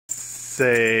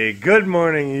Say good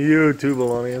morning, you two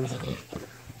Balonians.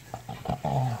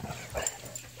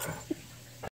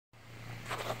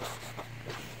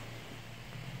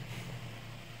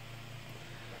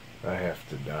 I have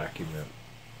to document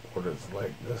what it's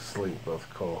like to sleep with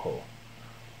Coho.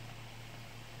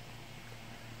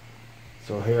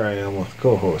 So here I am with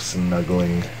Coho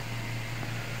snuggling.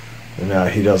 And now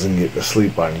he doesn't get to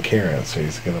sleep on Karen, so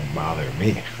he's going to bother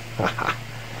me.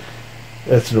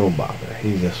 That's no bother.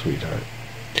 He's a sweetheart.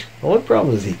 The only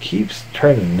problem is he keeps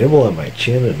trying to nibble at my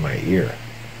chin and my ear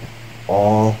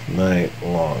all night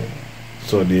long.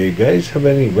 So do you guys have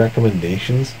any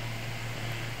recommendations?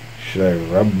 Should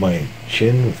I rub my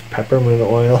chin with peppermint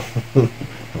oil? I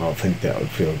don't think that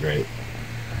would feel great.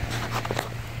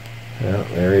 Yeah,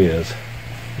 there he is.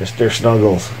 Mr.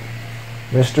 Snuggles.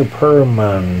 Mr.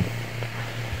 Purrman.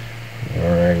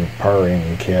 Or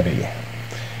purring kitty.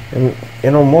 And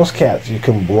you know, most cats you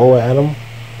can blow at them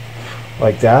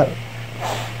like that.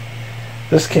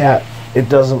 This cat, it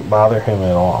doesn't bother him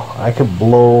at all. I could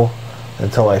blow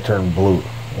until I turn blue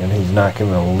and he's not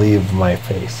going to leave my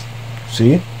face.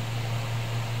 See?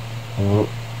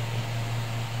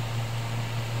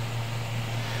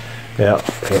 Yeah,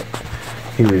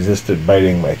 he resisted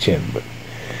biting my chin, but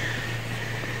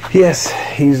yes,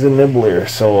 he's a nibbler,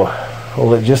 so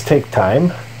will it just take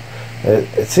time?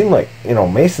 It seemed like, you know,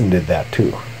 Mason did that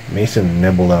too. Mason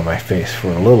nibbled on my face for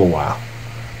a little while,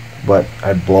 but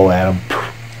I'd blow at him,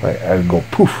 I'd go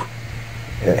poof.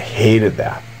 I hated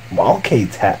that. All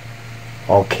Kate's hat.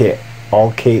 All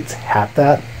Kate's hat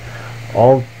that.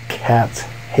 All cats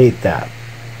hate that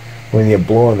when you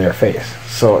blow in their face.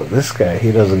 So this guy,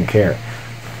 he doesn't care.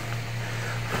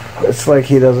 It's like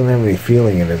he doesn't have any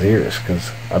feeling in his ears, because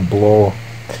I blow.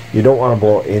 You don't want to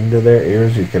blow into their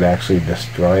ears. You could actually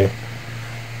destroy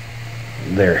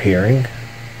their hearing.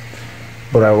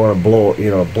 But I want to blow,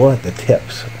 you know, blow at the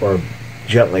tips or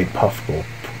gently puff, go.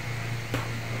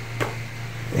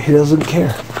 He doesn't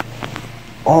care.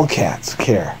 All cats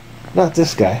care. Not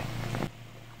this guy.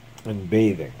 And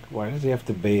bathing. Why does he have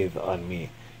to bathe on me?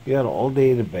 You had all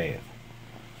day to bathe.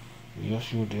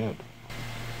 Yes, you did.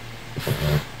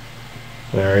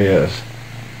 There he is.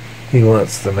 He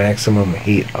wants the maximum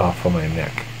heat off of my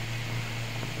neck.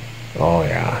 Oh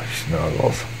yeah,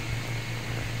 snuggles.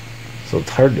 So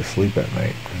it's hard to sleep at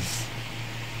night because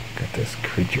you got this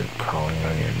creature crawling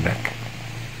on your neck.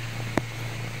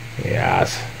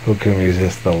 Yes, who can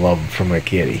resist the love from a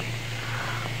kitty?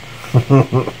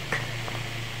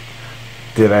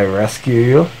 Did I rescue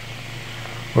you?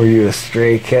 Were you a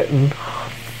stray kitten,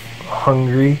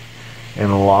 hungry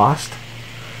and lost,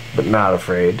 but not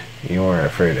afraid? You weren't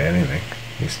afraid of anything.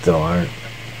 You still aren't.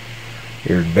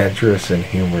 You're adventurous and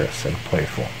humorous and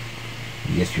playful.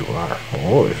 Yes, you are.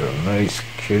 Oh, it's a nice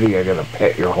kitty. I gotta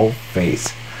pet your whole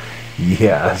face.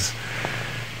 Yes.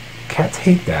 Cats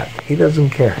hate that. He doesn't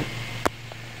care.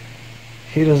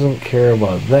 He doesn't care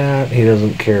about that. He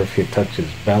doesn't care if you touch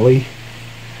his belly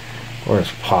or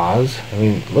his paws. I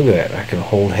mean, look at that. I can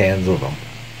hold hands with him.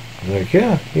 I'm like,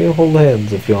 yeah, you can hold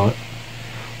hands if you want.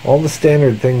 All the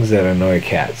standard things that annoy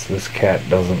cats. This cat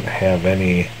doesn't have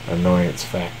any annoyance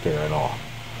factor at all.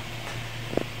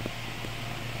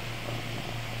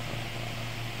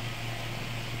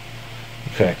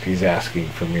 In fact, he's asking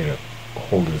for me to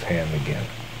hold his hand again.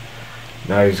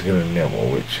 Now he's going to nibble,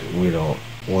 which we don't.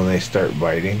 When they start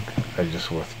biting, I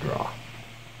just withdraw.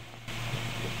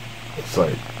 It's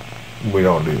like, we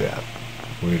don't do that.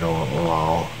 We don't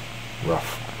allow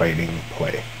rough biting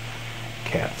play.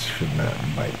 Cats should not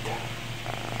bite.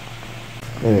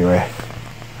 Anyway,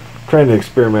 trying to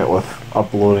experiment with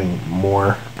uploading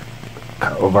more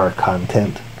of our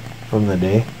content from the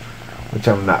day, which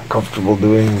I'm not comfortable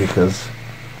doing because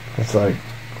it's like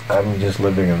I'm just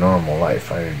living a normal life.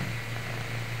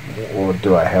 What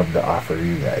do I have to offer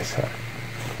you guys?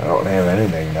 I don't have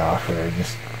anything to offer.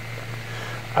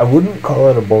 I wouldn't call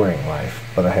it a boring life,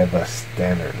 but I have a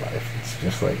standard life. It's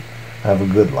just like I have a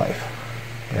good life,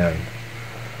 and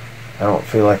I don't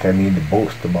feel like I need to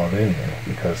boast about anything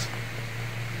because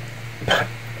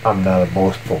I'm not a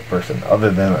boastful person,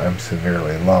 other than I'm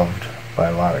severely loved by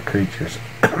a lot of creatures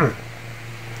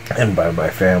and by my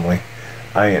family.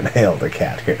 I inhaled a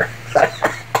cat hair.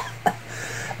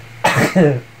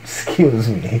 Excuse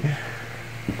me.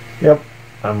 Yep,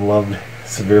 I'm loved,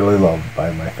 severely loved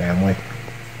by my family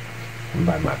and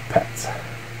by my pets.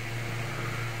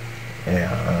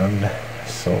 And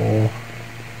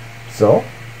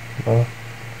well,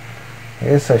 I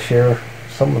guess I share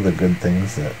some of the good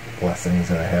things, blessings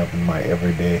that I have in my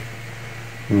everyday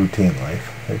routine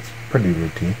life. It's pretty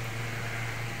routine.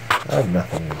 I have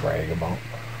nothing to brag about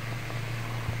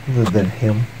other than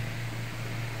him.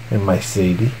 and my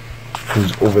Sadie,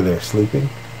 who's over there sleeping.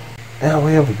 Yeah,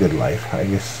 we have a good life, I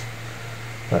guess.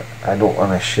 But I don't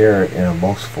want to share it in a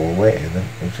boastful way,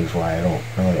 which is why I don't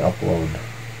really upload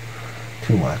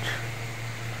too much.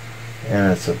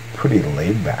 And it's a pretty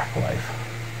laid-back life.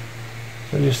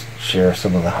 So just share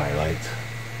some of the highlights.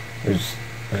 There's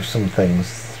some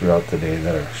things throughout the day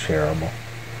that are shareable,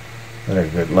 that are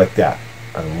good, like that.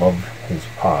 I love his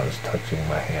paws touching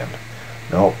my hand.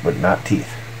 No, but not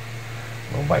teeth.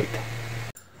 No bite.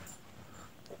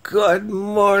 Good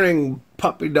morning,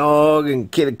 puppy dog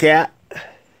and kitty cat.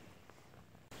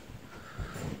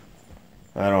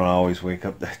 I don't always wake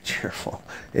up that cheerful.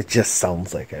 It just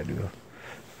sounds like I do.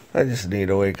 I just need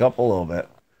to wake up a little bit.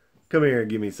 Come here and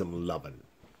give me some loving.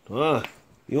 Huh?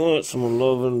 You want some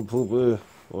loving, Poopy?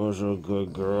 What's a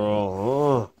good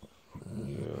girl, huh?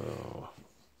 Yeah.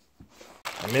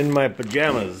 I'm in my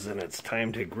pajamas and it's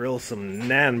time to grill some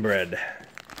naan bread.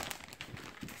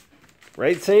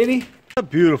 Right, Sadie? A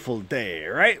beautiful day,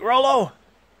 right, Rollo?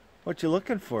 What you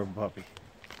looking for, puppy?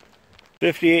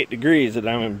 58 degrees and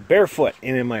I'm barefoot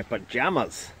and in my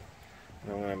pajamas.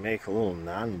 I'm gonna make a little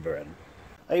naan bread.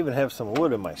 I even have some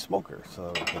wood in my smoker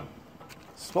so I can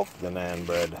smoke the naan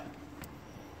bread.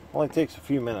 Only takes a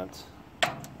few minutes.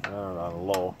 On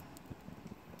low.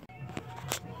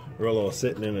 Rollo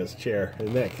sitting in his chair.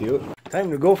 Isn't that cute?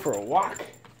 Time to go for a walk.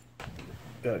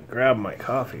 Gotta grab my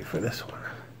coffee for this one.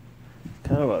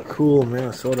 Kind of a cool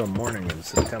Minnesota morning in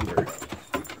September.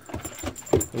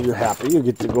 Are you happy you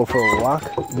get to go for a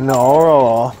walk? No,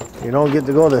 Rollo. You don't get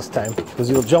to go this time because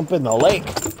you'll jump in the lake.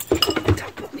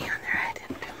 Don't put me on there. I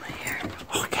didn't do my hair.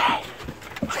 Okay.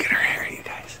 Look at her hair, you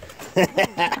guys.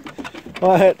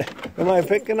 What? Am I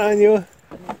picking on you?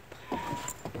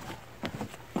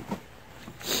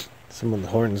 Some of the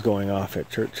horns going off at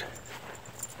church.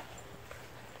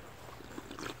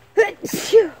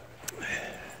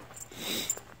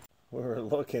 We're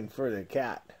looking for the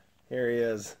cat. Here he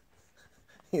is.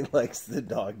 He likes the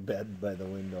dog bed by the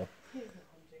window.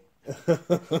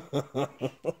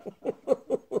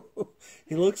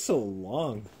 He looks so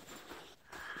long.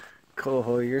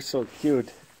 Coho, you're so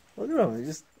cute. Look at him. He's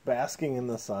just basking in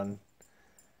the sun.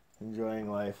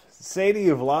 Enjoying life. Sadie,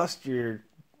 you've lost your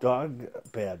dog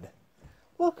bed.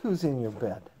 Look who's in your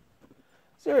bed.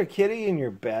 Is there a kitty in your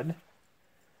bed?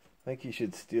 I think you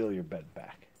should steal your bed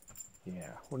back.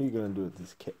 Yeah. What are you going to do with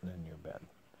this kitten in your bed?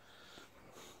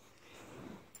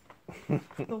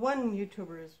 The one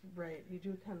YouTuber is right. You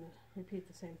do kind of repeat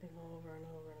the same thing over and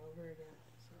over and over again.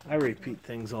 So I repeat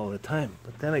things all the time.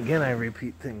 But then again, I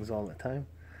repeat things all the time.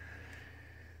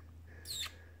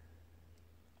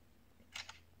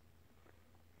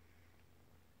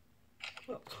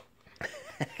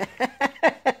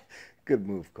 Good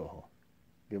move, Coho.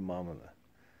 Give Mama the...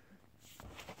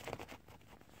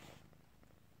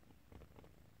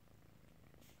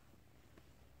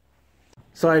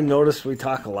 So I noticed we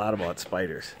talk a lot about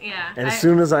spiders. Yeah. And as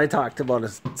soon as I talked about a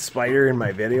spider in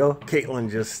my video,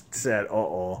 Caitlin just said,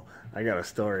 "Uh-oh, I got a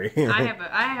story." I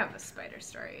have a spider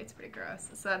story. It's pretty gross.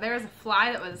 So there was a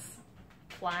fly that was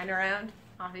flying around,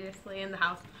 obviously, in the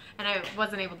house, and I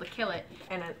wasn't able to kill it.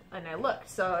 And I looked.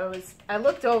 So I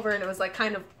looked over, and it was like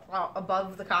kind of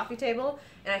above the coffee table,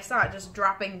 and I saw it just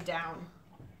dropping down.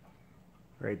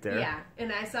 Right there? Yeah.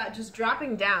 And I saw it just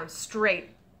dropping down straight,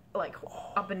 like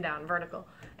up and down, vertical.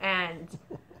 And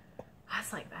I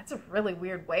was like, that's a really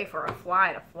weird way for a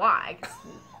fly to fly.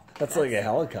 That's like a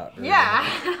helicopter. Yeah.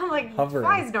 I'm like, hovering.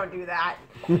 Flies don't do that.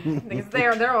 Because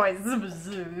they're always,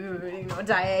 you know,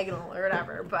 diagonal or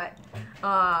whatever. But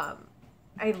I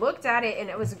looked at it and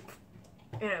it was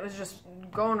just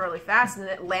going really fast, and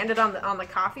it landed on the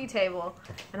coffee table,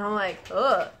 and I'm like,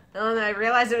 ugh. And then I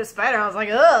realized it was a spider. I was like,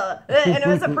 ugh. And it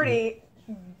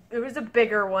was a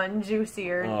bigger one,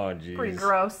 juicier, pretty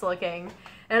gross looking.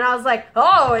 And I was like,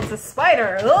 oh, it's a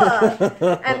spider.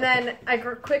 Ugh. And then I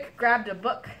quick grabbed a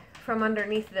book from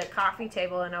underneath the coffee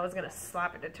table, and I was going to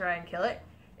slap it to try and kill it.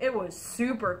 It was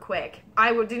super quick.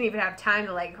 I didn't even have time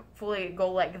to like fully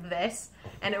go like this,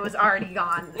 and it was already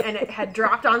gone. And it had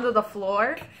dropped onto the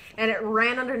floor, and it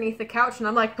ran underneath the couch, and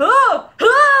I'm like, oh,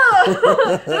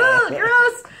 oh, oh,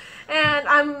 gross. And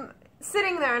I'm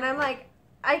sitting there, and I'm like,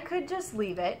 I could just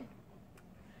leave it,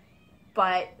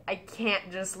 but I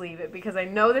can't just leave it because I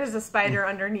know there's a spider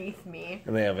underneath me.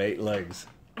 And they have 8 legs.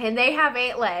 And they have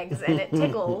 8 legs, and it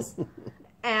tickles.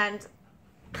 And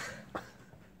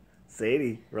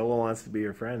Sadie, Rollo wants to be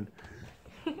your friend.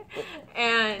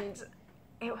 And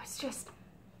it was just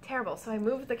terrible. So I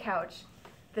moved the couch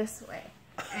this way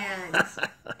and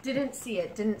didn't see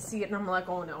it. And I'm like,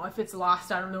 oh no, if it's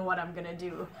lost, I don't know what I'm going to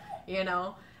do, you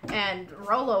know? And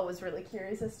Rollo was really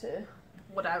curious as to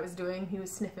what I was doing. He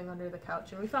was sniffing under the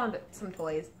couch, and we found some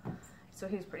toys. So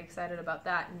he was pretty excited about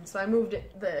that. And so I moved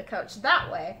the couch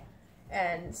that way,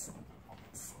 and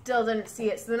still didn't see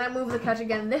it. So then I moved the couch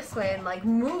again this way, and like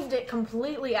moved it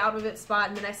completely out of its spot.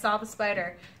 And then I saw the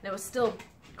spider, and it was still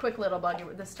quick little buggy,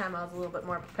 but this time I was a little bit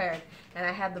more prepared. And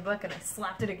I had the book, and I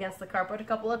slapped it against the carpet a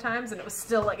couple of times, and it was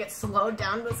still like, it slowed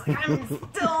down. It was like, I'm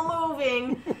still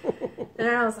moving. And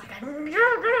I was like, you're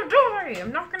gonna die.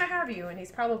 I'm not gonna have you. And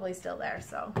he's probably still there,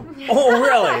 so. Oh,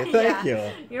 really? Thank you.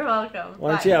 You're welcome.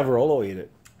 Why don't you have Rolo eat it?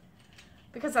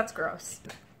 Because that's gross.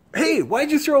 Hey,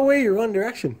 why'd you throw away your One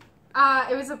Direction?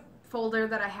 It was a folder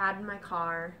that I had in my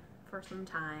car for some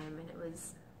time, and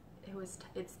it's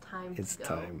time to go. It's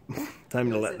time. Time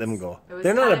to let them go.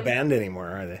 They're not a band anymore,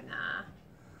 are they? Nah.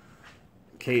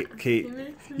 Kate,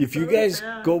 if you guys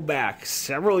go back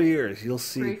several years, you'll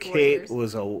see Kate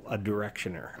was a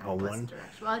directioner.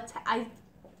 Well, I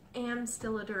am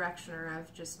still a directioner.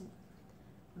 I've just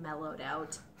mellowed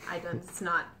out. It's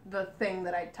not the thing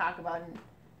that I talk about in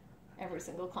every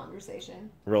single conversation.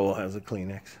 Rolo has a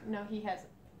Kleenex. No, he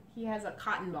has a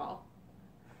cotton ball.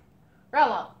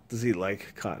 Rolo. Does he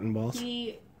like cotton balls?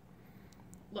 He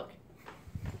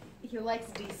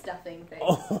likes de-stuffing things.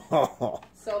 Oh.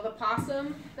 So the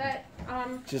possum that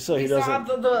just so he doesn't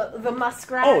the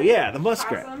muskrat. Oh yeah, the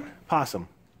muskrat. Possum.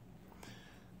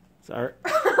 Sorry.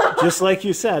 Just like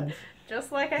you said.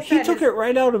 Just like I said. He took it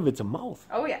right out of its mouth.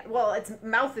 Oh yeah. Well, its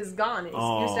mouth is gone. It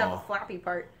used to have a flappy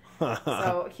part.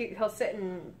 So he'll sit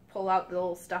and pull out the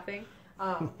little stuffing.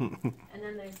 And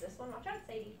then there's this one. Watch out,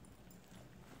 Sadie.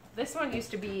 This one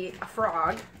used to be a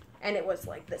frog, and it was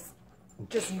like this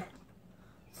just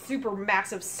super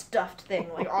massive stuffed thing.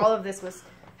 Like all of this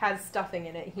had stuffing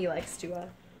in it. He likes to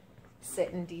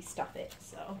sit and de-stuff it.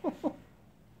 So.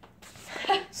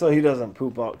 So he doesn't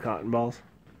poop out cotton balls?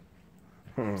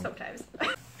 Sometimes.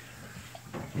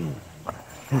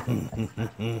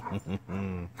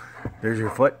 There's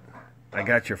your foot. I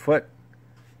got your foot.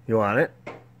 You want it?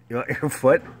 You want your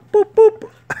foot? Boop, boop.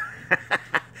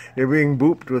 You're being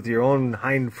booped with your own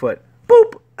hind foot.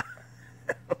 Boop.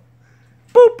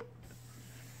 Boop.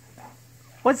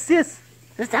 What's this?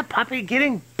 Is that puppy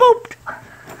getting booped?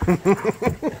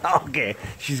 Okay,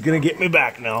 she's gonna get me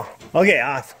back now. Okay,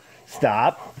 off.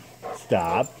 Stop.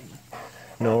 Stop.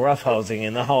 No roughhousing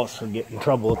in the house. We'll get in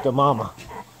trouble with the mama.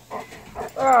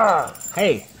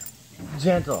 Hey,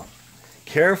 gentle.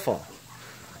 Careful.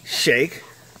 Shake.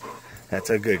 That's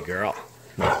a good girl.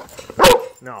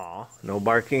 No, no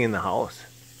barking in the house.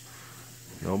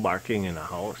 No barking in the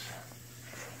house.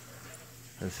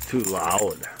 That's too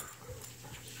loud.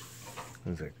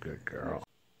 That's a good girl.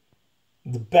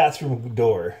 The bathroom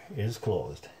door is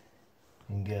closed.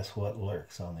 And guess what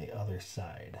lurks on the other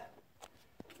side?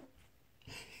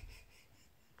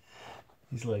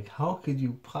 He's like, how could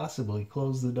you possibly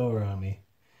close the door on me?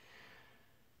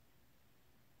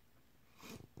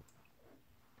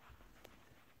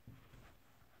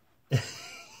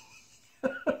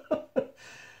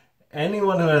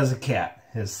 Anyone who has a cat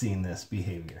has seen this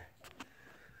behavior.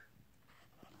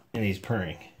 And he's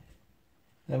purring.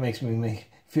 That makes me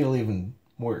feel even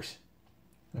worse.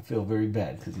 I feel very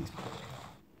bad because he's purring.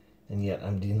 And yet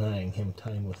I'm denying him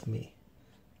time with me.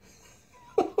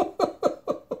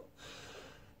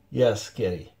 Yes,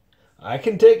 kitty. I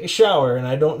can take a shower and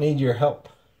I don't need your help.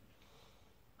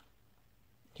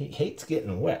 He hates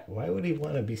getting wet. Why would he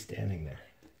want to be standing there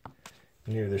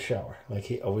near the shower like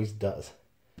he always does?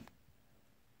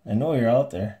 I know you're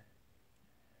out there.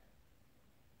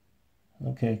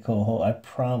 Okay, Coho, I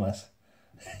promise.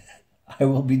 I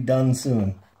will be done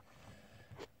soon.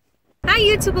 Hi,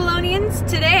 YouTubealonians.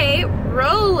 Today,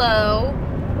 Rolo,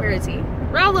 where is he?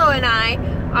 Rolo and I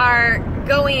are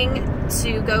going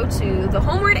to go to the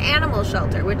Homeward Animal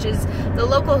Shelter, which is the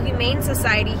local humane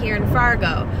society here in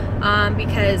Fargo,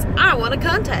 because I won a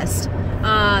contest.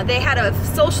 They had a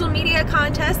social media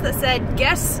contest that said,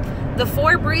 guess the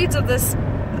 4 breeds of this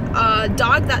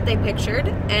dog that they pictured,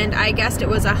 and I guessed it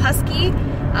was a Husky,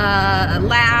 a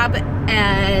Lab,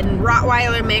 and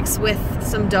Rottweiler mix with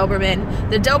some Doberman.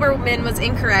 The Doberman was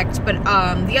incorrect, but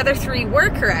the other 3 were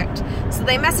correct. So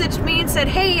they messaged me and said,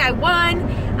 hey, I won.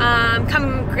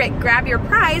 Come grab your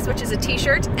prize, which is a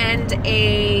t-shirt and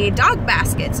a dog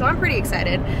basket. So I'm pretty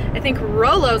excited. I think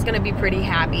Rolo's gonna be pretty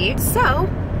happy. So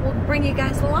we'll bring you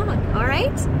guys along, all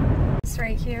right? It's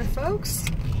right here, folks.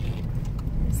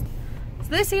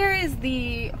 This here is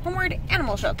the Homeward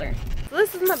Animal Shelter. So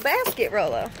this is my basket,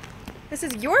 Rolo. This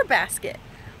is your basket.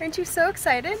 Aren't you so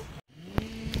excited?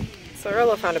 So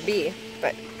Rolo found a bee,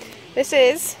 but this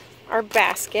is our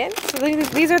basket. So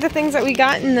these are the things that we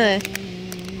got in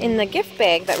the gift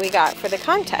bag that we got for the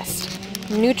contest.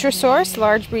 Nutrisource,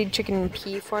 large breed chicken and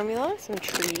pea formula, some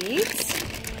treats,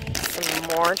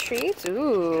 some more treats.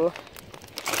 Ooh.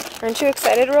 Aren't you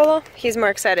excited, Rolo? He's more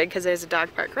excited because there's a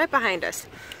dog park right behind us.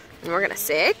 And we're gonna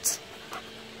sit.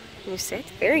 Can you sit?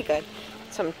 Very good.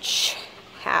 Some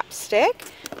chapstick,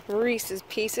 Reese's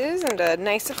Pieces, and a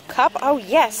nice cup. Oh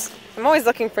yes! I'm always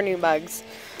looking for new bugs.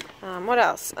 What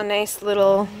else? A nice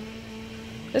little...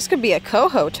 This could be a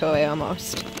coho toy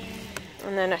almost.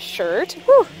 And then a shirt.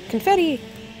 Woo! Confetti!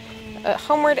 A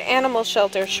Homeward Animal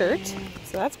Shelter shirt.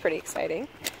 So that's pretty exciting.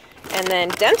 And then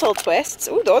dental twists.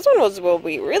 Ooh, those ones will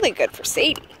be really good for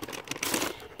Sadie.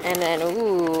 And then,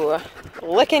 ooh,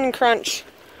 Lickin' Crunch.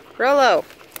 Rolo,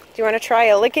 do you want to try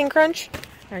a Lickin' Crunch?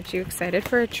 Aren't you excited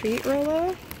for a treat,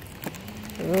 Rolo?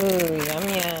 Ooh, yum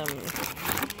yum.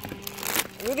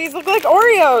 Ooh, these look like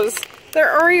Oreos.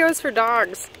 They're Oreos for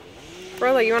dogs.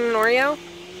 Rolo, you want an Oreo?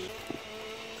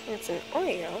 It's an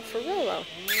Oreo for Rolo.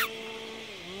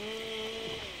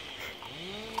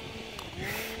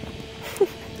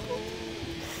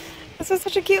 This is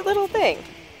such a cute little thing.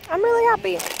 I'm really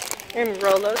happy. And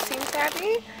Rolo seems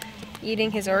happy.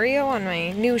 Eating his Oreo on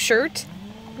my new shirt.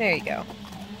 There you go.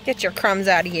 Get your crumbs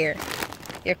out of here.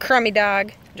 You crummy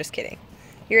dog. Just kidding.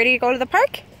 You ready to go to the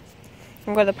park? Want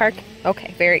to go to the park?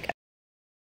 Okay, very good.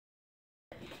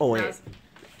 Oh wait.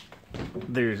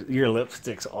 There's your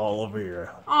lipstick's all over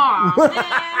your... Aw,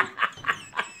 man.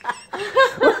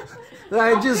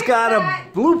 I just got a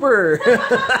blooper.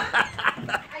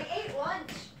 I ate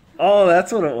lunch. Oh,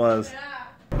 that's what it was.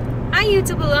 Yeah. Hi,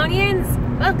 YouTube Bolognians.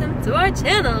 Welcome to our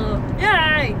channel.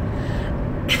 Yay!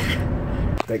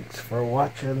 Thanks for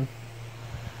watching.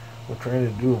 We're trying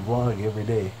to do a vlog every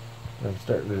day. I'm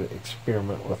starting to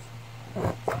experiment with...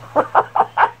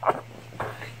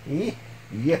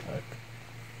 Yuck.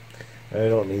 I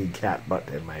don't need cat butt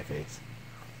in my face.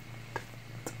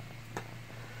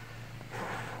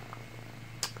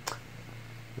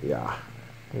 Yeah,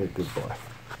 you're a good boy.